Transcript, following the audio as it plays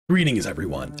Greetings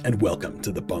everyone, and welcome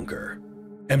to the bunker.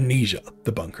 Amnesia,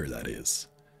 the bunker that is.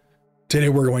 Today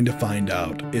we're going to find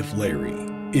out if Larry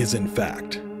is in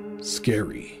fact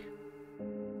scary.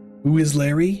 Who is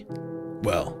Larry?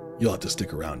 Well, you'll have to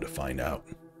stick around to find out.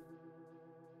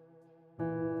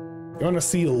 You want to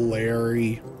see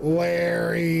Larry?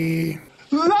 Larry!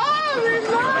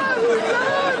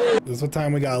 This is what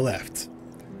time we got left.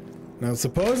 Now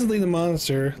supposedly the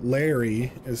monster,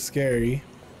 Larry, is scary.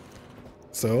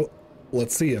 So,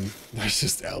 let's see him. That's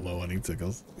just Elmo wanting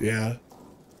tickles. Yeah.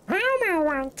 Elmo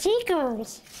wants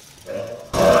tickles.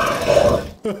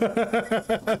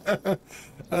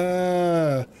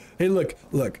 Hey, look.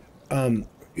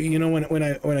 You know when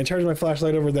I charge my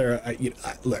flashlight over there,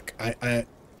 look.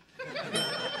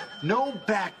 No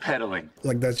backpedaling.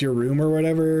 Like that's your room or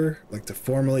whatever. Like to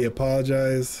formally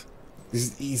apologize.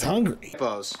 He's hungry.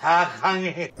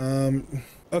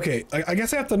 Okay, I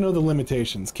guess I have to know the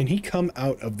limitations. Can he come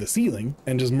out of the ceiling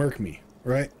and just murk me,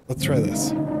 right? Let's try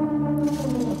this.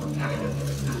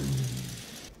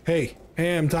 Hey,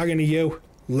 I'm talking to you,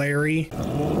 Larry.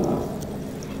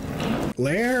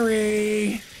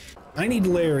 Larry! I need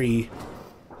Larry.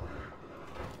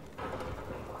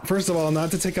 First of all,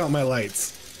 not to take out my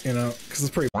lights, you know, because it's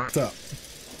pretty fucked up.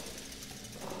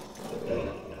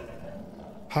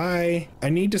 Hi, I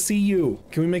need to see you.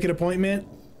 Can we make an appointment?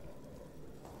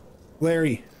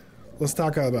 Larry, let's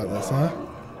talk about this, huh?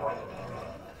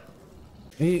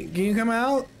 Can you come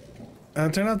out?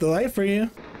 I'll turn out the light for you.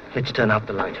 Let's turn out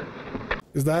the light.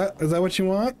 Is that what you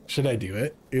want? Should I do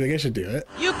it? You think I should do it?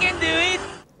 You can do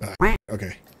it!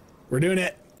 Okay, we're doing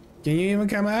it. Can you even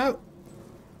come out?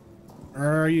 Or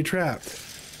are you trapped?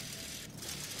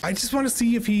 I just want to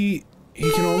see if he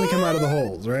can only come out of the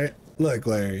holes, right? Look,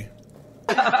 Larry.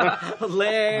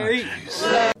 Larry!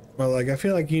 Well, like, I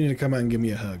feel like you need to come out and give me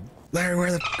a hug. Larry,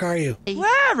 where the fuck are you?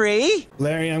 Larry!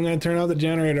 Larry, I'm gonna turn out the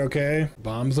generator, okay?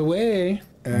 Bombs away.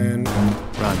 And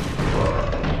Run.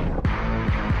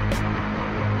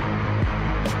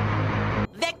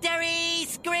 Victory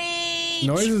screech!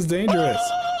 noise is dangerous.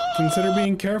 Consider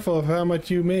being careful of how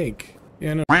much you make.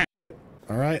 Yeah, no.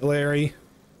 All right, Larry.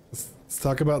 Let's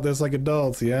talk about this like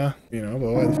adults, yeah? You know,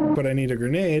 but why the fuck would I need a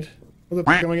grenade? What the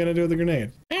fuck am I gonna do with the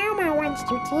grenade? Elmo wants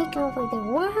to take over the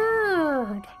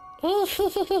world.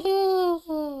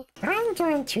 I'm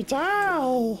going to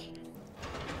die.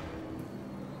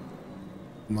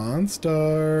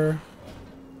 Monster.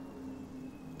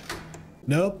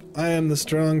 Nope, I am the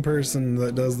strong person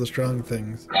that does the strong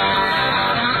things.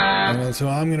 And so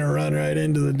I'm gonna run right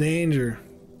into the danger.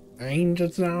 Danger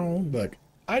zone. Look,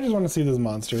 I just want to see this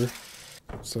monster.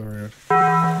 So rude.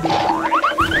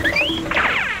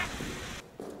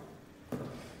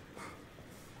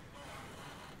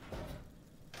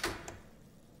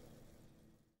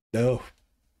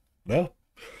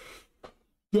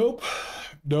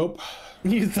 Nope.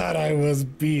 You thought I was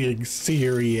being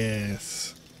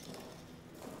serious.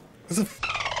 It's a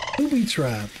booby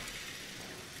trap.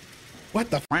 What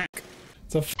the fuck?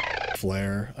 It's a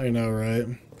flare. I know, right?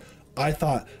 I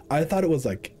thought it was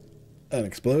like an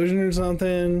explosion or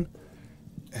something.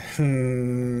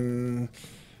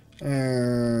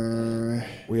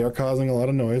 We are causing a lot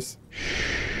of noise.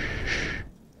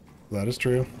 That is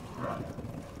true.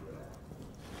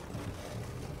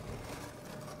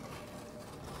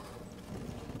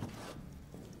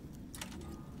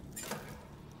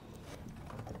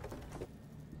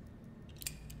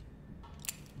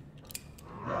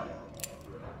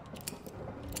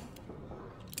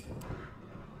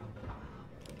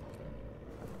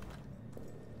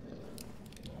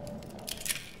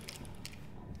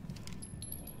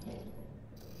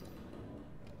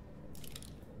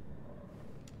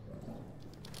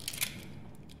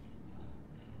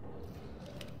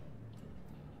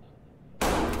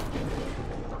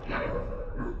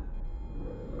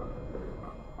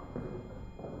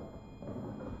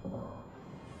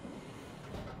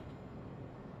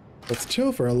 Let's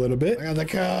chill for a little bit. I got the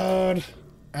code.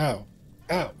 Ow.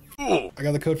 I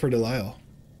got the code for Delisle.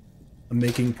 I'm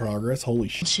making progress. Holy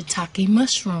shit. Shiitake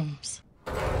mushrooms.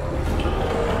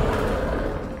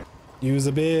 Use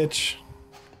a bitch.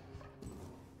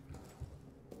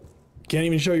 Can't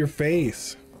even show your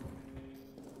face.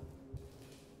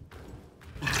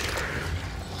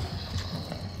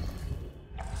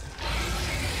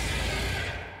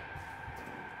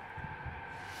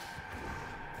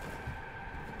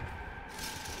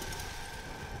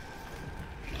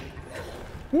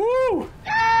 Woo!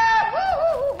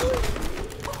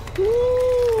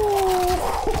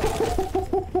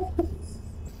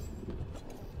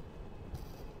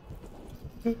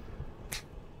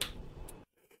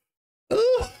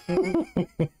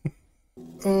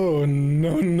 Oh,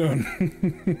 no, no.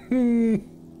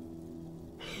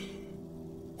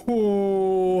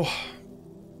 Oh.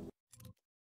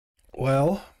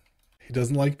 Well, he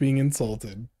doesn't like being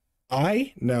insulted.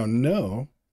 I now know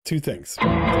two things.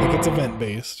 I think it's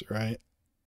event-based, right?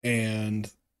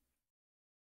 And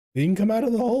he can come out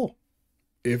of the hole.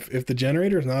 If the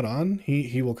generator is not on,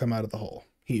 he will come out of the hole.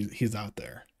 He's out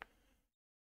there.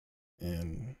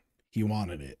 And he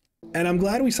wanted it. And I'm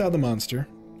glad we saw the monster.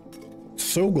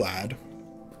 So glad.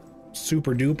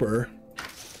 Super duper.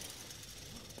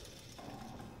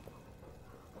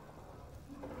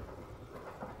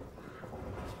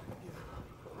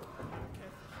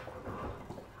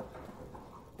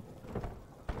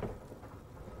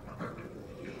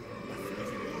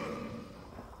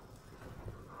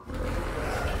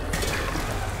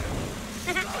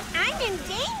 I'm in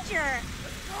danger.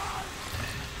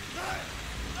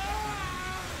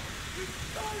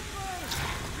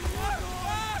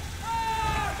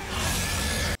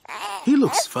 He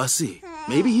looks fussy.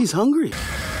 Maybe he's hungry.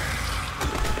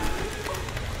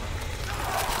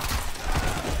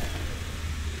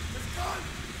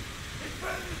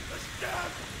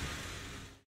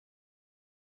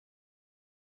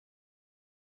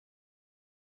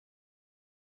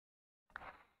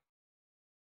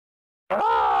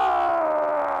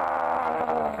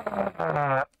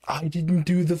 I didn't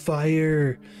do the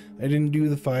fire. I didn't do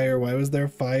the fire. Why was there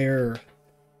fire?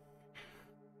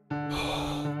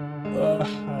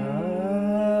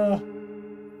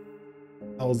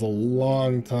 That was a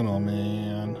long tunnel,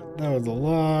 man. That was a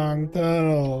long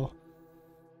tunnel.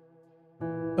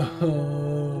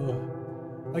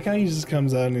 Like how he just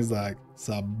comes out and he's like,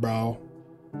 "Sup, bro?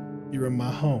 You're in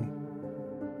my home."